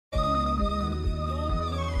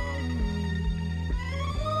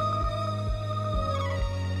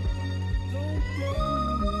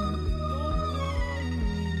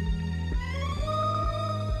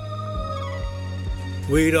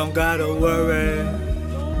We don't gotta worry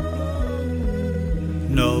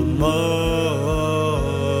no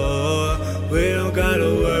more. We don't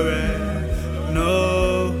gotta worry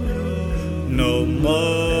no more.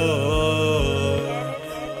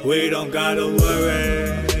 We don't gotta worry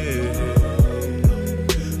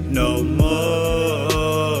no more.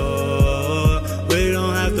 We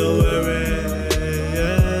don't have to worry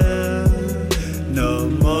no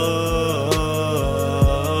more.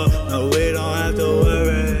 No, we don't have to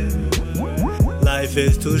worry. Life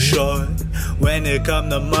is too short. When it come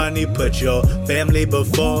to money, put your family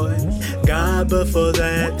before God before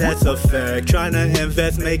that, that's a fact. Tryna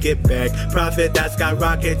invest, make it back. Profit that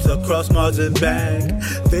skyrockets across Mars and back.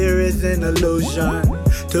 Fear is an illusion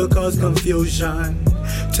to cause confusion,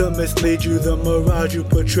 to mislead you, the mirage you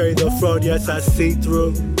portray, the fraud, yes I see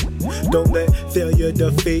through. Don't let failure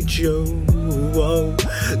defeat you. Whoa.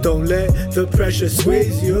 Don't let the pressure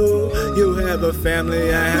squeeze you. You have a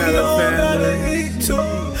family, I have a family.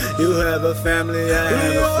 You have a family, I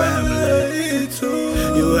have a family.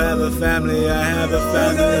 You have a family, I have a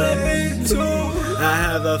family. I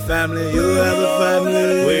have a family, you have a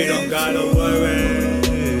family. We don't gotta worry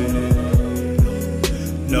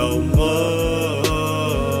no more.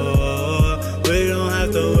 We don't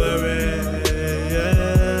have to worry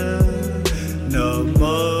no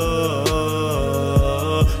more.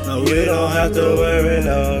 No, we don't have to worry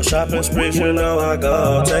no. Shopping sprees, you know I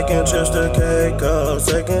go. Taking trips to Canis,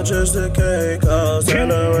 taking trips to Canis.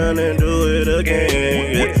 Turn around and do it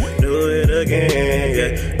again, yeah. Do it again,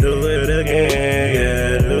 yeah. Do it again,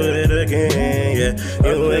 yeah. Do it again, yeah.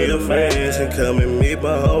 You and your friends can come and meet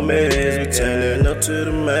my homies. We turning up to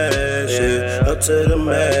the max, yeah. Up to the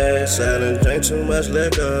max. I done drink too much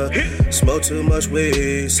liquor, smoke too much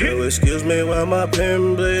weed. So excuse me while my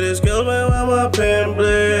pen bleed. Excuse me while my pen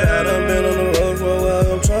bleed. I done been on the road for a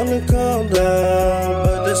while, I'm trying to calm down.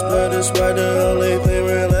 But this part the only thing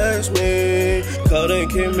relax me. Call and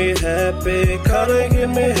keep me happy, call and keep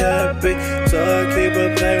me happy. So I keep a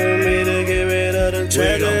plan with me to get rid of the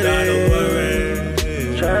tragedy. We don't gotta worry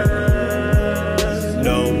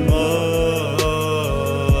no more.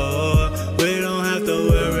 We don't have to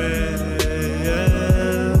worry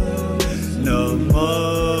no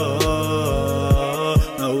more.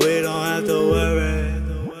 No, we don't have to worry.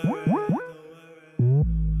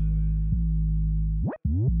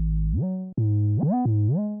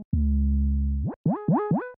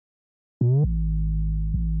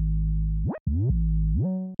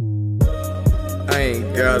 I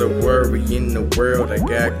ain't gotta worry in the world. I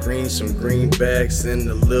got some greenbacks and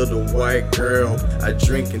a little white girl. I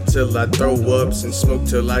drink until I throw ups and smoke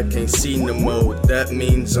till I can't see no more. That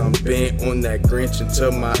means I'm bent on that Grinch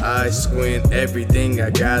until my eyes squint. Everything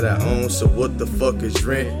I gotta own, so what the fuck is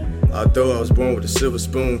rent? Although I was born with a silver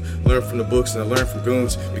spoon, learned from the books and I learned from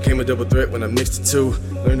goons. Became a double threat when I mixed the two.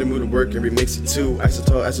 Learned to move to work and remix it too.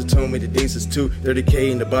 Acetone made the Dean's too.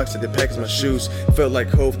 30K in the box that packaged my shoes. Felt like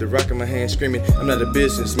Hove, the rock in my hand, screaming, I'm not a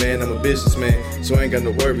businessman, I'm a businessman. So I ain't got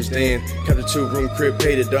no worries then. Kept a 2-room crib,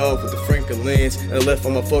 paid it off with the Franklin lens. And I left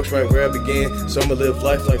all my folks right where I began. So I'ma live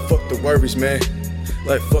life like fuck the worries, man.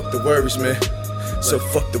 Like fuck the worries, man. So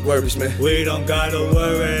fuck the worries, man. We don't gotta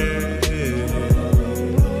worry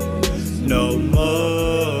no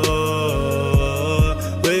more.